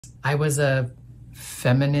I was a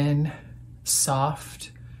feminine,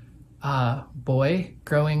 soft boy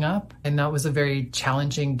growing up, and that was a very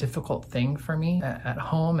challenging, difficult thing for me at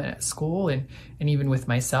home and at school, and even with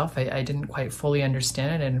myself. I didn't quite fully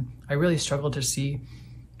understand it, and I really struggled to see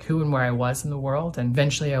who and where I was in the world. And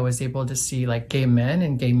eventually I was able to see like gay men,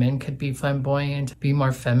 and gay men could be flamboyant, be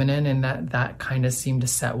more feminine, and that kind of seemed to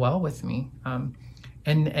set well with me. And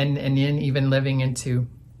then even living into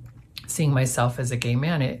seeing myself as a gay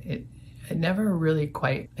man, it never really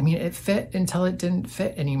quite, I mean, it fit until it didn't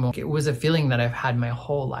fit anymore. It was a feeling that I've had my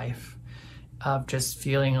whole life of just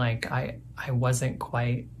feeling like I wasn't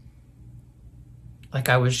quite, like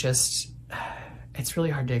I was just, it's really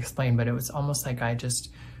hard to explain, but it was almost like I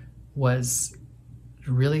just was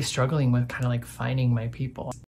really struggling with kind of like finding my people.